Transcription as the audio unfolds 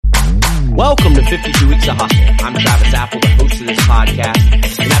Welcome to 52 Weeks of Hustle. I'm Travis Apple, the host of this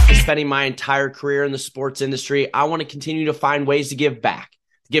podcast. And after spending my entire career in the sports industry, I want to continue to find ways to give back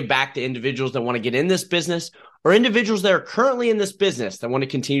to individuals that want to get in this business or individuals that are currently in this business that want to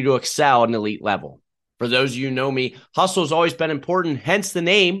continue to excel at an elite level. For those of you who know me, hustle has always been important, hence the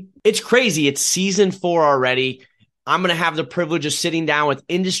name. It's crazy. It's season 4 already. I'm going to have the privilege of sitting down with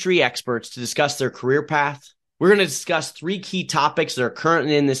industry experts to discuss their career path. We're going to discuss 3 key topics that are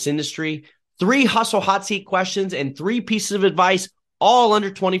currently in this industry, 3 hustle hot seat questions, and 3 pieces of advice, all under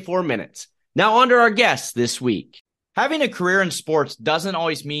 24 minutes. Now, under our guests this week. Having a career in sports doesn't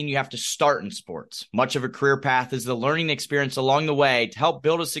always mean you have to start in sports. Much of a career path is the learning experience along the way to help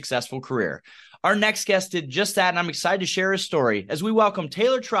build a successful career. Our next guest did just that, and I'm excited to share his story as we welcome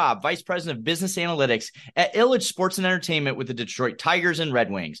Taylor Traub, Vice President of Business Analytics at Illich Sports and Entertainment with the Detroit Tigers and Red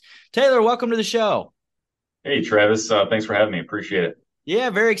Wings. Taylor, welcome to the show. Hey, Travis. Thanks for having me. Appreciate it. Yeah,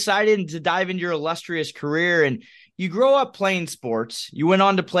 very excited to dive into your illustrious career. And you grow up playing sports. You went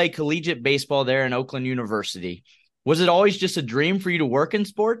on to play collegiate baseball there in Oakland University. Was it always just a dream for you to work in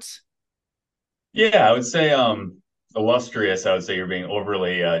sports? Yeah, I would say illustrious. I would say you're being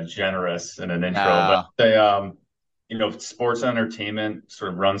overly generous in an intro. But I say, sports entertainment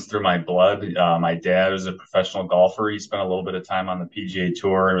sort of runs through my blood. My dad was a professional golfer. He spent a little bit of time on the PGA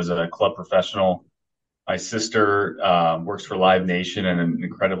Tour. He was a club professional. My sister works for Live Nation, and I'm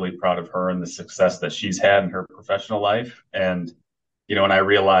incredibly proud of her and the success that she's had in her professional life. And, when I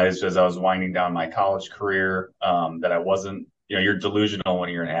realized as I was winding down my college career that I wasn't, you're delusional when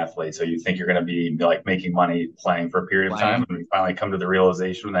you're an athlete. So you think you're going to be like making money playing for a period of time. And you finally come to the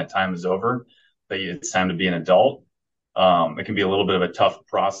realization when that time is over that it's time to be an adult. It can be a little bit of a tough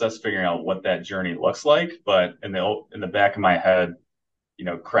process figuring out what that journey looks like. But in the back of my head,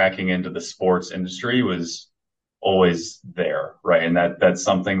 cracking into the sports industry was always there, right? And that's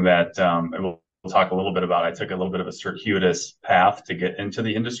something that we'll talk a little bit about. I took a little bit of a circuitous path to get into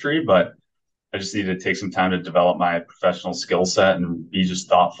the industry, but I just needed to take some time to develop my professional skill set and be just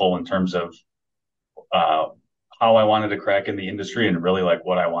thoughtful in terms of how I wanted to crack in the industry and really like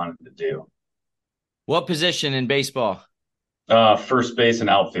what I wanted to do. What position in baseball? First base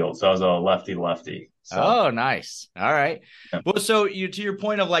and outfield. So I was a lefty. So. Oh, nice. All right. Yeah. Well, so to your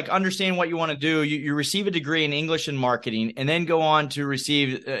point of like understanding what you want to do, you receive a degree in English and marketing and then go on to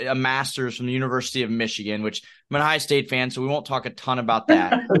receive a master's from the University of Michigan, which I'm an Ohio State fan, so we won't talk a ton about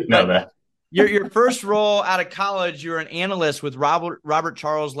that. Know that. Your first role out of college, you were an analyst with Robert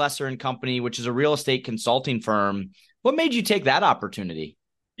Charles Lesser and Company, which is a real estate consulting firm. What made you take that opportunity?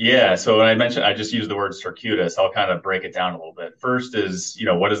 Yeah. So when I mentioned, I just used the word circuitous. I'll kind of break it down a little bit. First is,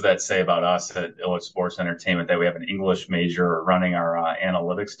 what does that say about us at Illich Sports Entertainment that we have an English major running our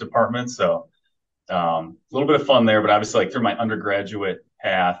analytics department? So a little bit of fun there, but obviously like through my undergraduate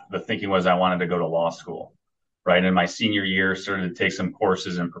path, the thinking was I wanted to go to law school, right? In my senior year, started to take some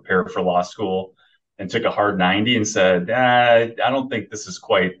courses and prepare for law school and took a hard 90 and said, I don't think this is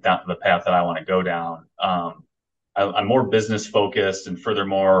quite down the path that I want to go down. I'm more business focused, and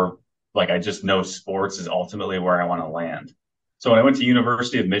furthermore, like I just know sports is ultimately where I want to land. So when I went to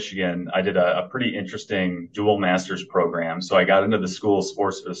University of Michigan, I did a pretty interesting dual master's program. So I got into the School of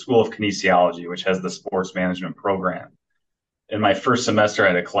Kinesiology, which has the sports management program. In my first semester,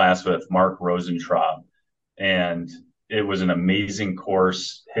 I had a class with Mark Rosentraub, and it was an amazing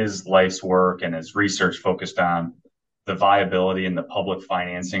course. His life's work and his research focused on the viability and the public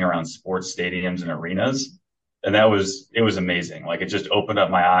financing around sports stadiums and arenas. And it was amazing. Like it just opened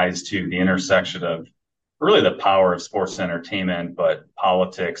up my eyes to the intersection of really the power of sports entertainment, but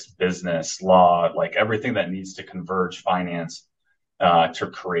politics, business, law, like everything that needs to converge finance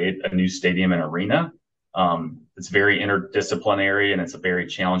to create a new stadium and arena. It's very interdisciplinary and it's a very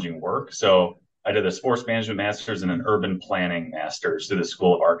challenging work. So I did a sports management master's and an urban planning master's through the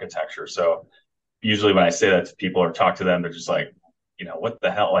School of Architecture. So usually when I say that to people or talk to them, they're just like, what the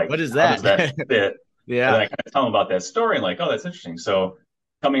hell? Like, what is that? How does that fit? Yeah. And I kind of tell them about that story and like, oh, that's interesting. So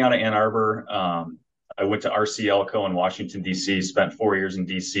coming out of Ann Arbor, I went to RCLCO in Washington, D.C., spent 4 years in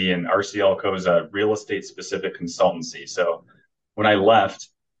D.C., and RCLCO is a real estate specific consultancy. So when I left,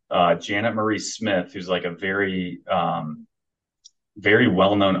 Janet Marie Smith, who's like a very, very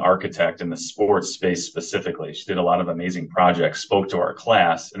well-known architect in the sports space specifically, she did a lot of amazing projects, spoke to our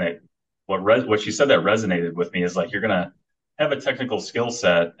class. And what she said that resonated with me is like, you're going to have a technical skill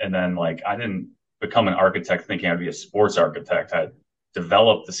set. And then like, I didn't become an architect thinking I'd be a sports architect. I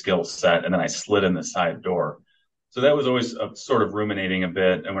developed the skill set and then I slid in the side door. So that was always sort of ruminating a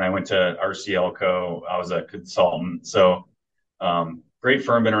bit. And when I went to RCLCO, I was a consultant. So great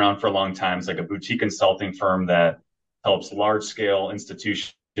firm, been around for a long time. It's like a boutique consulting firm that helps large scale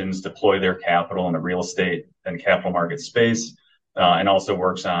institutions deploy their capital in the real estate and capital market space, and also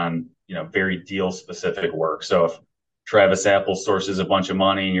works on very deal specific work. So if Travis Apple sources a bunch of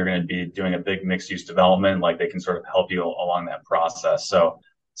money and you're going to be doing a big mixed use development, like they can sort of help you along that process. So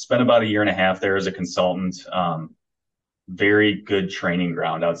spent about a year and a half there as a consultant. Very good training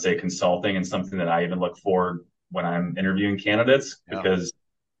ground, I would say, consulting, and something that I even look forward when I'm interviewing candidates, because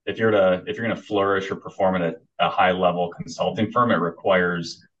if you're going to flourish or perform at a high level consulting firm, it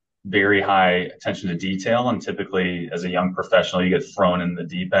requires very high attention to detail. And typically, as a young professional, you get thrown in the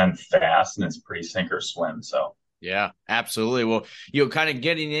deep end fast, and it's pretty sink or swim. So, yeah, absolutely. Well, kind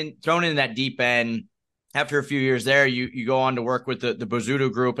of thrown in that deep end. After a few years there, you go on to work with the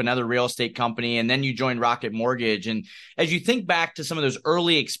Bozzuto Group, another real estate company, and then you joined Rocket Mortgage. And as you think back to some of those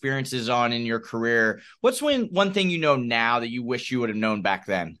early experiences in your career, what's one thing now that you wish you would have known back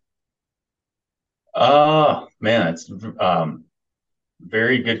then? Man, it's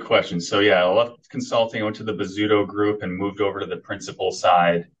very good question. So yeah, I left consulting, went to the Bozzuto Group, and moved over to the principal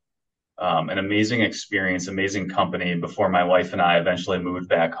side. An amazing experience, amazing company before my wife and I eventually moved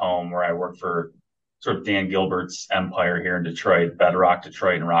back home, where I worked for sort of Dan Gilbert's empire here in Detroit, Bedrock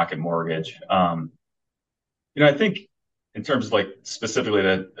Detroit and Rocket Mortgage. I think in terms of like specifically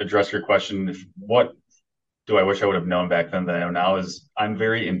to address your question, what do I wish I would have known back then that I know now is I'm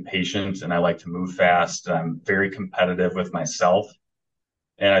very impatient and I like to move fast. I'm very competitive with myself.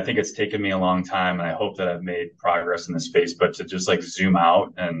 And I think it's taken me a long time, and I hope that I've made progress in this space, but to just like zoom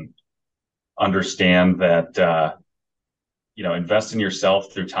out and understand that, invest in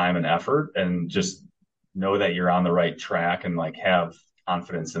yourself through time and effort, and just know that you're on the right track, and like have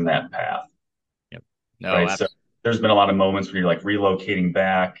confidence in that path. Yep. No, right. So there's been a lot of moments where you're like relocating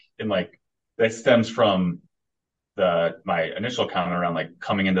back, and like that stems from my initial comment around like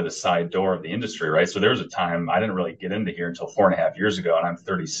coming into the side door of the industry, right? So there was a time I didn't really get into here until 4.5 years ago, and I'm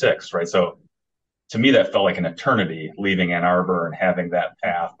 36, right? So to me, that felt like an eternity, leaving Ann Arbor and having that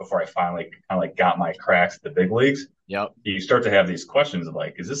path before I finally kind of like got my cracks at the big leagues. Yep. You start to have these questions of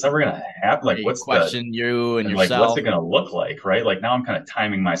like, is this ever going to happen? Like, what's you and like, yourself? what's it going to look like, right? Like now I'm kind of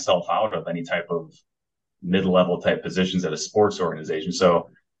timing myself out of any type of mid-level type positions at a sports organization. So,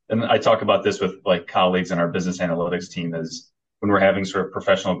 and I talk about this with like colleagues in our business analytics team, is when we're having sort of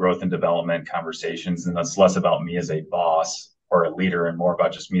professional growth and development conversations, and that's less about me as a boss or a leader and more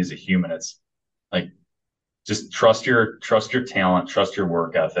about just me as a human. It's like, just trust your talent, trust your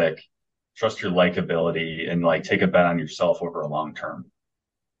work ethic, trust your likability, and like take a bet on yourself over a long term.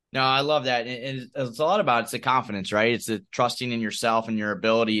 No, I love that. And it's a lot about, it's the confidence, right? It's the trusting in yourself and your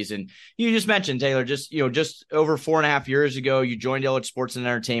abilities. And you just mentioned, Taylor, just over 4.5 years ago, you joined Illich Sports and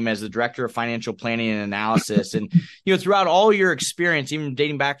Entertainment as the director of financial planning and analysis. And, throughout all your experience, even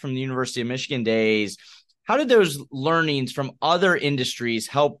dating back from the University of Michigan days, how did those learnings from other industries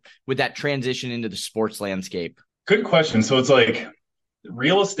help with that transition into the sports landscape? Good question. So it's like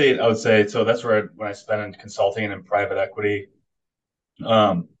real estate, I would say. So that's when I spent in consulting and in private equity.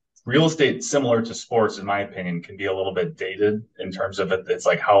 Real estate, similar to sports, in my opinion, can be a little bit dated in terms of it. It's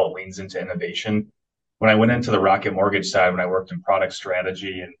like how it leans into innovation. When I went into the Rocket Mortgage side, when I worked in product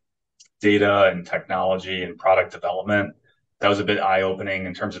strategy and data and technology and product development, that was a bit eye-opening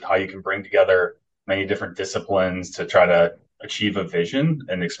in terms of how you can bring together many different disciplines to try to achieve a vision,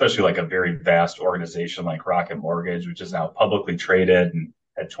 and especially like a very vast organization like Rocket Mortgage, which is now publicly traded and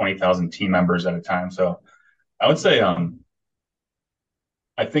had 20,000 team members at a time. So I would say,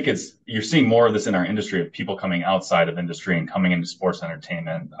 I think you're seeing more of this in our industry, of people coming outside of industry and coming into sports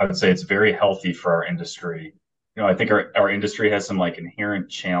entertainment. I would say it's very healthy for our industry. I think our industry has some like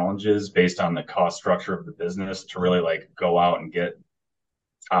inherent challenges based on the cost structure of the business to really like go out and get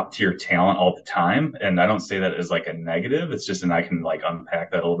top tier talent all the time. And I don't say that as like a negative. It's just, and I can like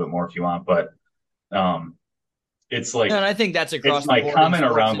unpack that a little bit more if you want, but it's like, and I think that's across my comment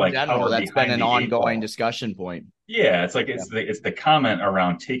around like how that's been an ongoing discussion point. Yeah, it's like it's the comment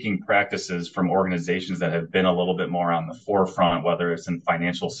around taking practices from organizations that have been a little bit more on the forefront, whether it's in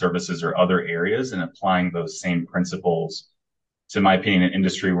financial services or other areas, and applying those same principles to my opinion, an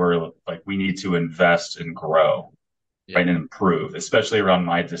industry where like we need to invest and grow, right, and improve, especially around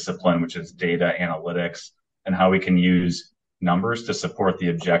my discipline, which is data analytics, and how we can use numbers to support the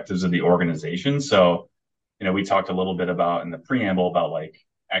objectives of the organization. So, we talked a little bit about in the preamble about like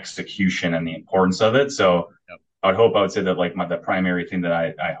execution and the importance of it. So I would say that like the primary thing that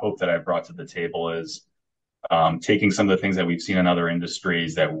I hope that I brought to the table is taking some of the things that we've seen in other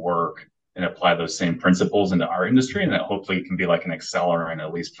industries that work and apply those same principles into our industry. And that hopefully can be like an accelerant,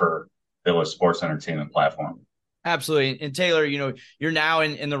 at least for the sports entertainment platform. Absolutely. And Taylor, you're now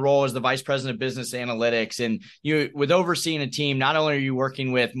in the role as the vice president of business analytics, and with overseeing a team, not only are you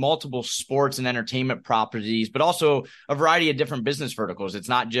working with multiple sports and entertainment properties, but also a variety of different business verticals. It's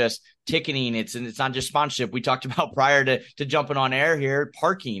not just ticketing. It's not just sponsorship. We talked about prior to jumping on air here,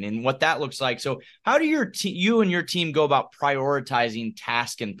 parking and what that looks like. So how do you and your team go about prioritizing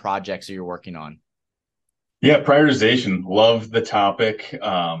tasks and projects that you're working on? Yeah, prioritization. Love the topic.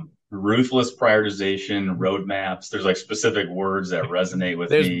 Ruthless prioritization, roadmaps. There's like specific words that resonate with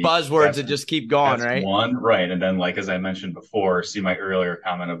There's me. buzzwords that just keep going, That's right? one, right? And then, like as I mentioned before, see my earlier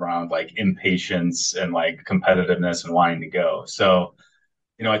comment around like impatience and like competitiveness and wanting to go. So,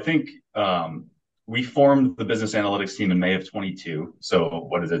 I think we formed the business analytics team in May of 22. So,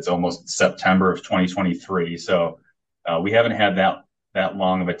 what is it? It's almost September of 2023. So, we haven't had that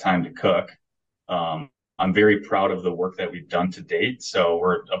long of a time to cook. I'm very proud of the work that we've done to date. So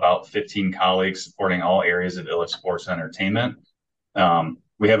we're about 15 colleagues supporting all areas of Illich Sports Entertainment.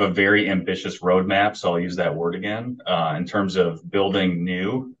 We have a very ambitious roadmap, so I'll use that word again, in terms of building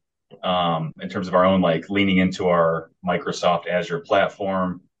new, in terms of our own, like leaning into our Microsoft Azure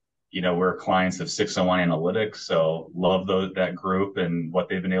platform. We're clients of 601 Analytics, so love that group and what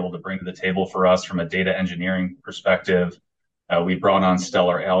they've been able to bring to the table for us from a data engineering perspective. We brought on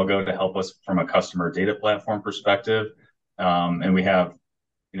Stellar Algo to help us from a customer data platform perspective. And we have,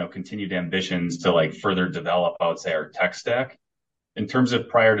 continued ambitions to like further develop, I would say, our tech stack. In terms of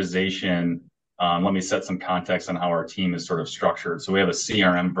prioritization, let me set some context on how our team is sort of structured. So we have a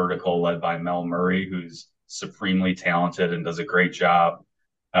CRM vertical led by Mel Murray, who's supremely talented and does a great job.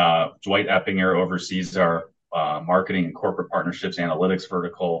 Dwight Eppinger oversees our marketing and corporate partnerships analytics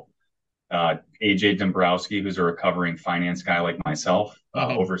vertical. AJ Dombrowski, who's a recovering finance guy like myself,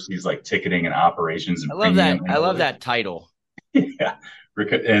 oversees like ticketing and operations and I love that. premium I love analytics. that title. Yeah.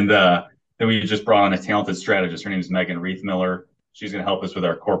 And then we just brought on a talented strategist. Her name is Megan Reithmiller. She's going to help us with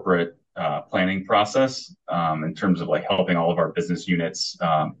our corporate planning process in terms of like helping all of our business units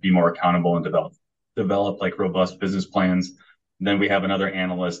be more accountable and develop like robust business plans. And then we have another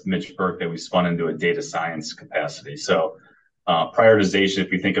analyst, Mitch Burke, that we spun into a data science capacity. So prioritization,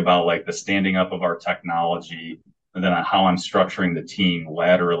 if you think about like the standing up of our technology and then on how I'm structuring the team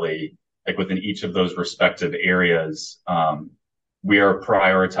laterally, like within each of those respective areas, we are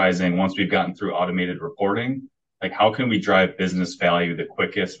prioritizing once we've gotten through automated reporting, like how can we drive business value the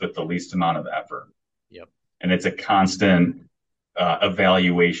quickest with the least amount of effort? Yep. And it's a constant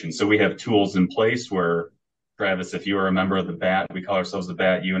evaluation. So we have tools in place where, Travis, if you are a member of the BAT, we call ourselves the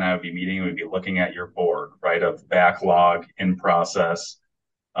BAT, you and I would be meeting, we'd be looking at your board, right, of backlog, in process,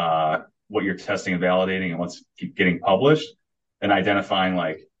 what you're testing and validating and what's getting published, and identifying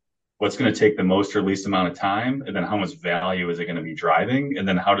like what's going to take the most or least amount of time, and then how much value is it going to be driving, and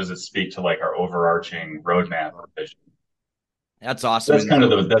then how does it speak to like our overarching roadmap or vision. That's awesome.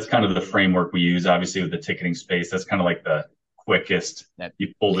 That's kind of the framework we use. Obviously, with the ticketing space, that's kind of like the quickest.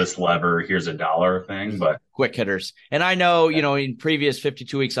 You pull this lever, here's a dollar thing, but quick hitters. And I know, in previous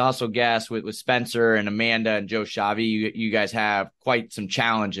 52 weeks, I also guessed with Spencer and Amanda and Joe Shavi, you guys have quite some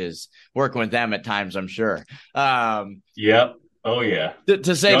challenges working with them at times, I'm sure. Yep. Oh yeah.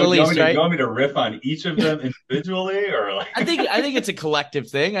 To say the least, right? You want me to riff on each of them individually, or like? I think it's a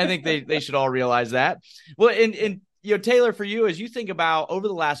collective thing. I think they should all realize that. Well, and Taylor, for you, as you think about over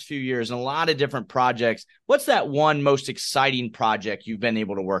the last few years and a lot of different projects, what's that one most exciting project you've been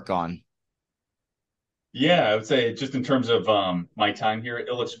able to work on? Yeah, I would say just in terms of my time here at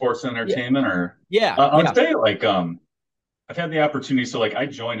Illich Sports Entertainment, I'd say like I've had the opportunity. So like I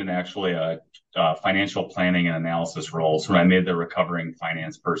joined in actually a financial planning and analysis role. So when I made the recovering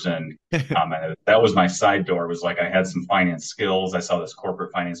finance person comment, that was my side door. Was like I had some finance skills. I saw this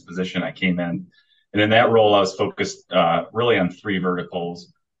corporate finance position. I came in, and in that role, I was focused really on three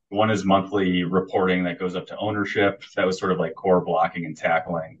verticals. One is monthly reporting that goes up to ownership. That was sort of like core blocking and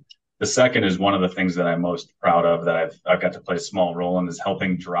tackling. The second is one of the things that I'm most proud of that I've got to play a small role in is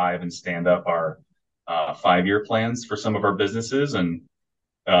helping drive and stand up our 5-year plans for some of our businesses. And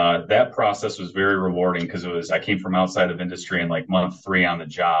that process was very rewarding because I came from outside of industry, and like month 3 on the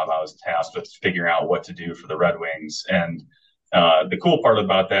job, I was tasked with figuring out what to do for the Red Wings. And the cool part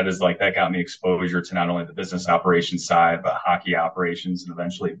about that is like that got me exposure to not only the business operations side, but hockey operations and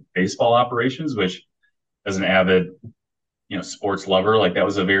eventually baseball operations, which as an avid, sports lover, like that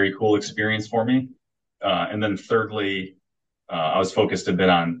was a very cool experience for me. And then thirdly, I was focused a bit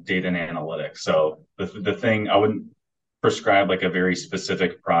on data and analytics. So the thing I wouldn't prescribe like a very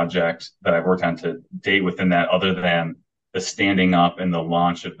specific project that I've worked on to date within that, other than the standing up and the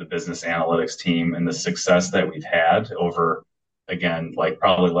launch of the business analytics team and the success that we've had over, again, like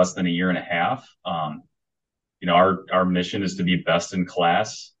probably less than a year and a half. our mission is to be best in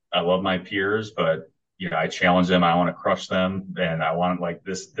class. I love my peers, but I challenge them. I want to crush them, and I want like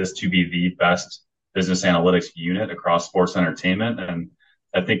this to be the best business analytics unit across sports entertainment. And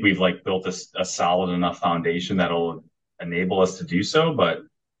I think we've like built a solid enough foundation that'll enable us to do so, but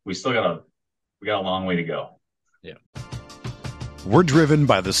we got a long way to go. Yeah. We're driven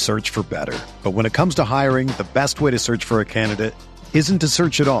by the search for better, but when it comes to hiring, the best way to search for a candidate isn't to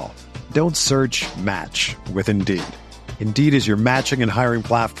search at all. Don't search, match with Indeed. Indeed is your matching and hiring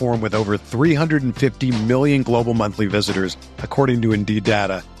platform with over 350 million global monthly visitors, according to Indeed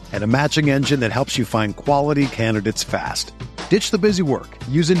data, and a matching engine that helps you find quality candidates fast. Ditch the busy work.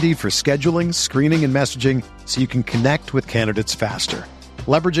 Use Indeed for scheduling, screening, and messaging so you can connect with candidates faster.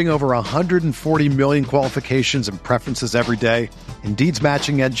 Leveraging over 140 million qualifications and preferences every day, Indeed's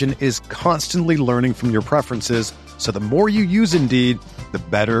matching engine is constantly learning from your preferences, so the more you use Indeed, the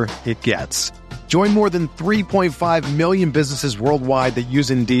better it gets. Join more than 3.5 million businesses worldwide that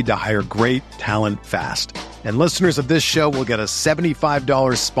use Indeed to hire great talent fast. And listeners of this show will get a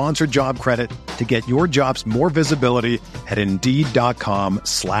 $75 sponsored job credit to get your jobs more visibility at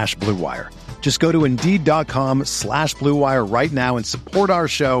Indeed.com/Blue Wire. Just go to Indeed.com/Blue Wire right now and support our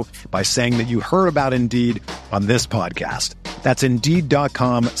show by saying that you heard about Indeed on this podcast. That's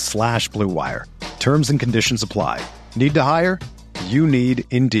Indeed.com/Blue Wire. Terms and conditions apply. Need to hire? You need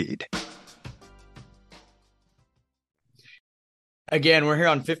Indeed. Again, we're here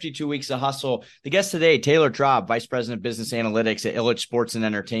on 52 Weeks of Hustle. The guest today, Taylor Traub, Vice President of Business Analytics at Illich Sports and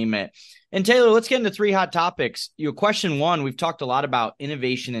Entertainment. And Taylor, let's get into three hot topics. Question one, we've talked a lot about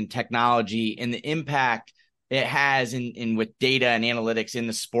innovation and technology and the impact it has in with data and analytics in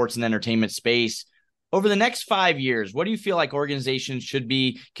the sports and entertainment space. Over the next 5 years, what do you feel like organizations should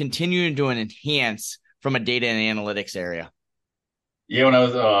be continuing to enhance from a data and analytics area? Yeah, when I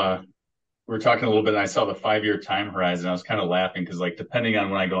was we were talking a little bit and I saw the 5-year time horizon. I was kind of laughing because like depending on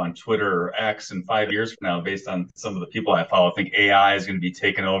when I go on Twitter or X in 5 years from now, based on some of the people I follow, I think AI is going to be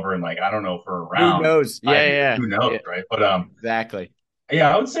taken over and like I don't know for around. Who knows? Yeah. Who knows, right? But exactly.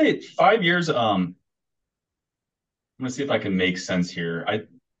 Yeah, I would say 5 years. I'm gonna see if I can make sense here.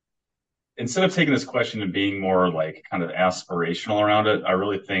 Instead of taking this question and being more like kind of aspirational around it, I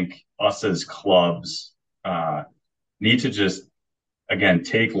really think us as clubs need to just again,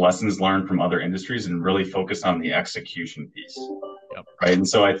 take lessons learned from other industries and really focus on the execution piece. Yep. Right. And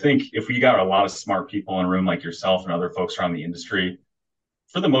so I think if we got a lot of smart people in a room like yourself and other folks around the industry,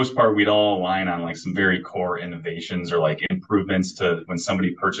 for the most part, we'd all align on like some very core innovations or like improvements to when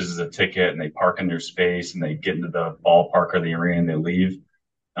somebody purchases a ticket and they park in their space and they get into the ballpark or the arena and they leave.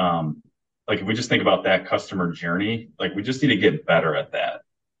 Like if we just think about that customer journey, like we just need to get better at that.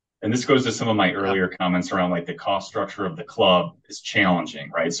 And this goes to some of my earlier comments around like the cost structure of the club is challenging,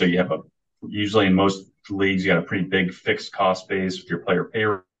 right? So you have usually in most leagues, you got a pretty big fixed cost base with your player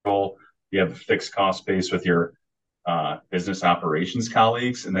payroll. You have a fixed cost base with your business operations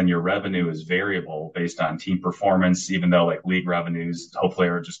colleagues, and then your revenue is variable based on team performance, even though like league revenues hopefully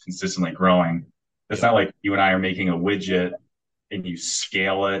are just consistently growing. It's not like you and I are making a widget and you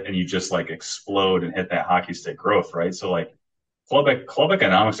scale it and you just like explode and hit that hockey stick growth, right? So like club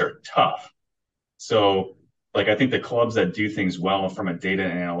economics are tough. So like I think the clubs that do things well from a data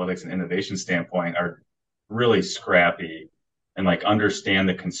and analytics and innovation standpoint are really scrappy and like understand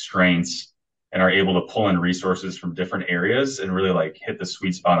the constraints and are able to pull in resources from different areas and really like hit the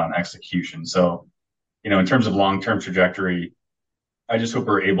sweet spot on execution. So, in terms of long-term trajectory, I just hope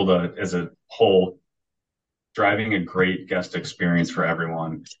we're able to, as a whole, driving a great guest experience for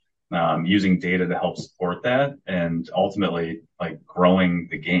everyone, using data to help support that, and ultimately like growing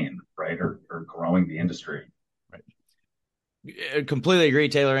the game, right? Or growing the industry. I completely agree,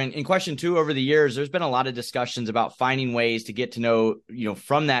 Taylor. And in question two, over the years, there's been a lot of discussions about finding ways to get to know,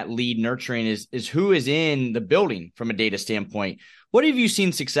 from that lead nurturing is who is in the building from a data standpoint. What have you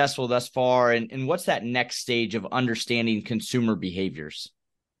seen successful thus far? And what's that next stage of understanding consumer behaviors?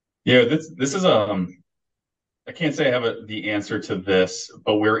 Yeah, this is I can't say I have the answer to this,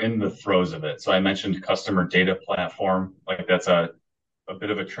 but we're in the throes of it. So I mentioned customer data platform, like that's a bit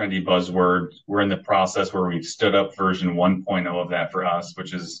of a trendy buzzword. We're in the process where we've stood up version 1.0 of that for us,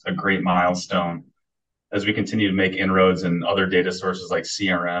 which is a great milestone as we continue to make inroads in other data sources like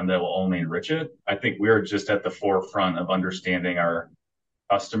CRM that will only enrich it. I think we're just at the forefront of understanding our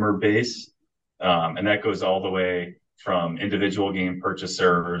customer base. And that goes all the way from individual game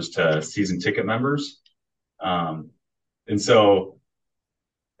purchasers to season ticket members. And so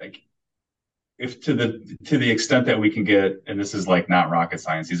like if to the extent that we can get, and this is like not rocket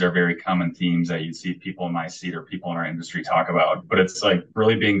science, these are very common themes that you see people in my seat or people in our industry talk about, but it's like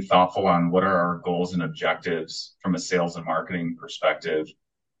really being thoughtful on what are our goals and objectives from a sales and marketing perspective,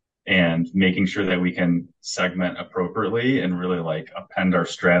 and making sure that we can segment appropriately and really like append our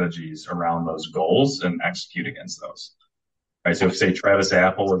strategies around those goals and execute against those. Right. So if say Travis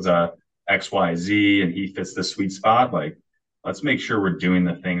Apple is a XYZ and he fits the sweet spot, like let's make sure we're doing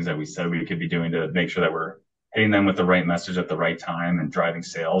the things that we said we could be doing to make sure that we're hitting them with the right message at the right time and driving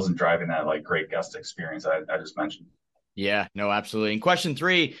sales and driving that like great guest experience I just mentioned. Yeah, no, absolutely. And question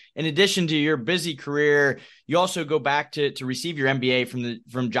 3, in addition to your busy career, you also go back to receive your MBA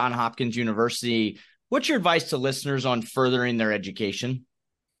from Johns Hopkins University. What's your advice to listeners on furthering their education?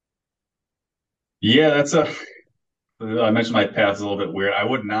 Yeah, I mentioned my path is a little bit weird. I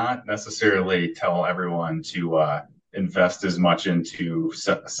would not necessarily tell everyone to invest as much into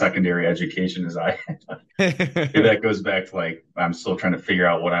secondary education as I that goes back to like, I'm still trying to figure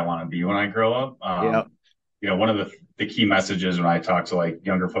out what I want to be when I grow up. One of the key messages when I talk to like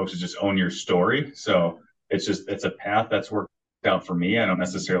younger folks is just own your story. So it's a path that's worked out for me. I don't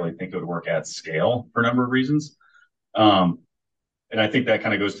necessarily think it would work at scale for a number of reasons. And I think that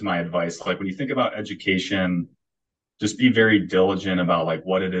kind of goes to my advice. Like when you think about education, just be very diligent about like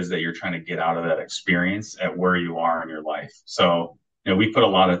what it is that you're trying to get out of that experience at where you are in your life. So, we put a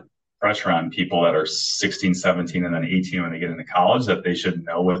lot of pressure on people that are 16, 17, and then 18 when they get into college that they should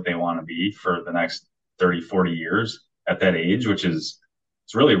know what they want to be for the next 30, 40 years at that age, which is,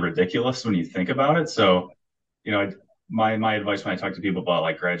 it's really ridiculous when you think about it. So, my advice when I talk to people about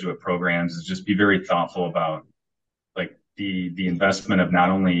like graduate programs is just be very thoughtful about like the investment of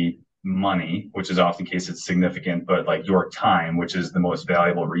not only money, which is often the case it's significant, but like your time, which is the most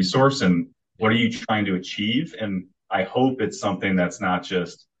valuable resource, and what are you trying to achieve? And I hope it's something that's not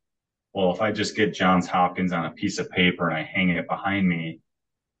just, well, if I just get Johns Hopkins on a piece of paper and I hang it behind me,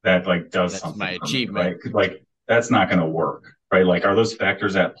 that like does that's something my achievement, right? Like that's not going to work, right? Like, are those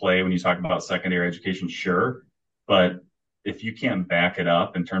factors at play when you talk about secondary education? Sure. But if you can't back it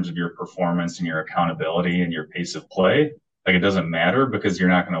up in terms of your performance and your accountability and your pace of play, like it doesn't matter because you're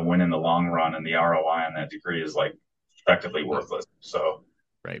not going to win in the long run, and the ROI on that degree is like effectively worthless. So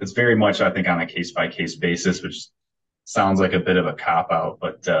It's very much, I think, on a case by case basis, which sounds like a bit of a cop out,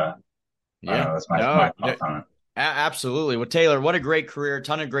 but that's my thoughts on it. Absolutely. Well, Taylor, what a great career, a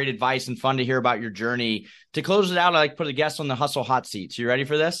ton of great advice, and fun to hear about your journey. To close it out, I like to put a guest on the hustle hot seat. So you ready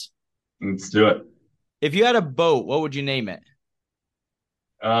for this? Let's do it. If you had a boat, what would you name it?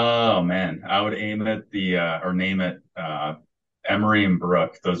 Oh man, I would name it Emery and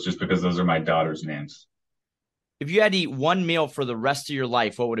Brooke. Just because those are my daughter's names. If you had to eat one meal for the rest of your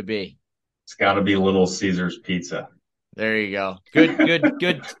life, what would it be? It's got to be Little Caesars pizza. There you go.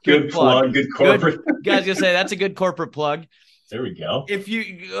 Good plug. Good corporate. Guys, gonna say that's a good corporate plug. There we go. If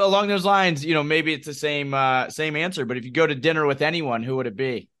you along those lines, maybe it's the same answer, but if you go to dinner with anyone, who would it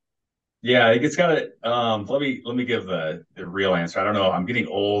be? Yeah, I think it's got to. Let me give the real answer. I don't know. I'm getting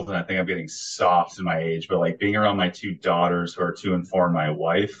old, and I think I'm getting soft in my age. But like being around my 2 daughters, who are 2 and 4, and my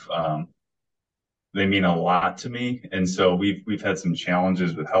wife, they mean a lot to me. And so we've had some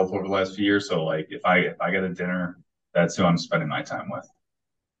challenges with health over the last few years. So like if I get a dinner, that's who I'm spending my time with.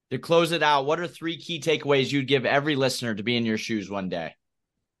 To close it out, what are 3 key takeaways you'd give every listener to be in your shoes one day?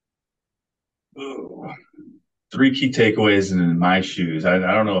 Ooh. 3 key takeaways in my shoes. I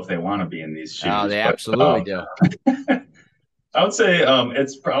don't know if they want to be in these shoes. Oh, they absolutely do. I would say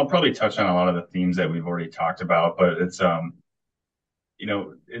I'll probably touch on a lot of the themes that we've already talked about, but it's and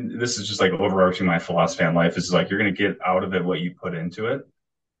this is just like overarching my philosophy on life is like you're going to get out of it what you put into it.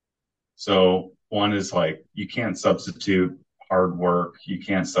 So one is like you can't substitute hard work. You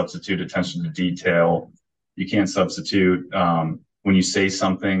can't substitute attention to detail. You can't substitute when you say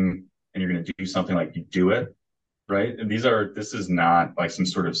something and you're going to do something, like you do it. Right. And this is not like some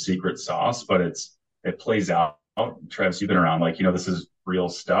sort of secret sauce, but it plays out. Travis, you've been around, like, this is real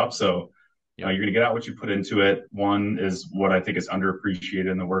stuff. So, you're going to get out what you put into it. One is what I think is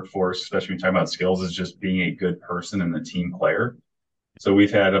underappreciated in the workforce, especially when you talk about skills, is just being a good person and a team player. So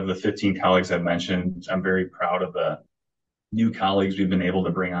we've had, of the 15 colleagues I've mentioned, I'm very proud of the new colleagues we've been able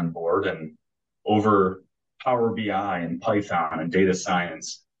to bring on board, and over Power BI and Python and data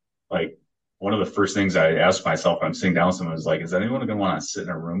science, like, one of the first things I ask myself when I'm sitting down with someone is like, is anyone going to want to sit in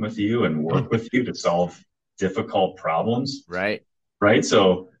a room with you and work with you to solve difficult problems? Right.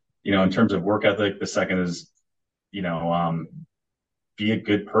 So, in terms of work ethic, the second is, be a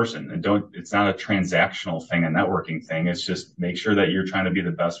good person, and it's not a transactional thing, a networking thing. It's just make sure that you're trying to be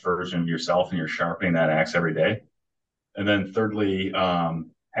the best version of yourself and you're sharpening that axe every day. And then thirdly,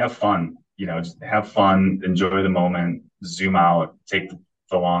 have fun. just have fun, enjoy the moment, zoom out, take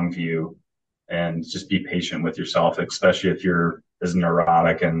the long view, and just be patient with yourself, especially if you're as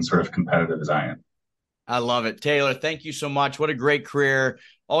neurotic and sort of competitive as I am. I love it. Taylor, thank you so much. What a great career.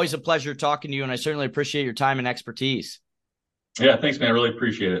 Always a pleasure talking to you, and I certainly appreciate your time and expertise. Yeah, thanks, man. I really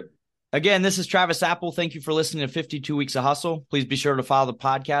appreciate it. Again, this is Travis Apple. Thank you for listening to 52 Weeks of Hustle. Please be sure to follow the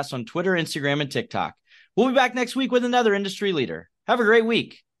podcast on Twitter, Instagram, and TikTok. We'll be back next week with another industry leader. Have a great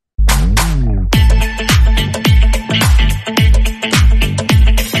week.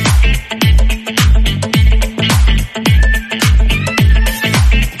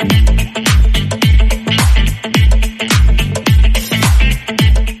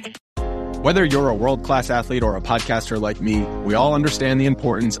 Whether you're a world-class athlete or a podcaster like me, we all understand the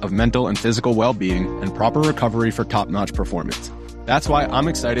importance of mental and physical well-being and proper recovery for top-notch performance. That's why I'm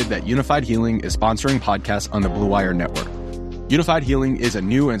excited that Unified Healing is sponsoring podcasts on the Blue Wire Network. Unified Healing is a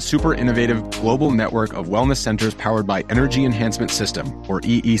new and super innovative global network of wellness centers powered by Energy Enhancement System, or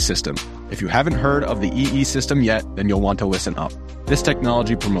EE System. If you haven't heard of the EE System yet, then you'll want to listen up. This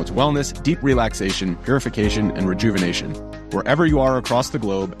technology promotes wellness, deep relaxation, purification, and rejuvenation. Wherever you are across the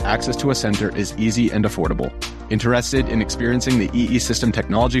globe, access to a center is easy and affordable. Interested in experiencing the EE System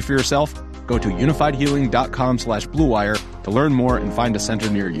technology for yourself? Go to unifiedhealing.com/bluewire to learn more and find a center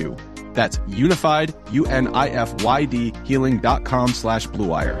near you. That's unified, UNIFYD,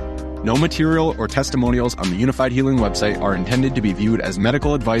 healing.com/bluewire. No material or testimonials on the Unified Healing website are intended to be viewed as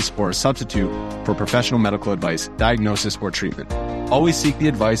medical advice or a substitute for professional medical advice, diagnosis, or treatment. Always seek the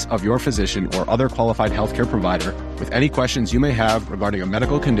advice of your physician or other qualified healthcare provider with any questions you may have regarding a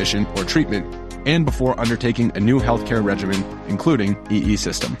medical condition or treatment and before undertaking a new healthcare regimen, including EE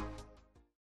System.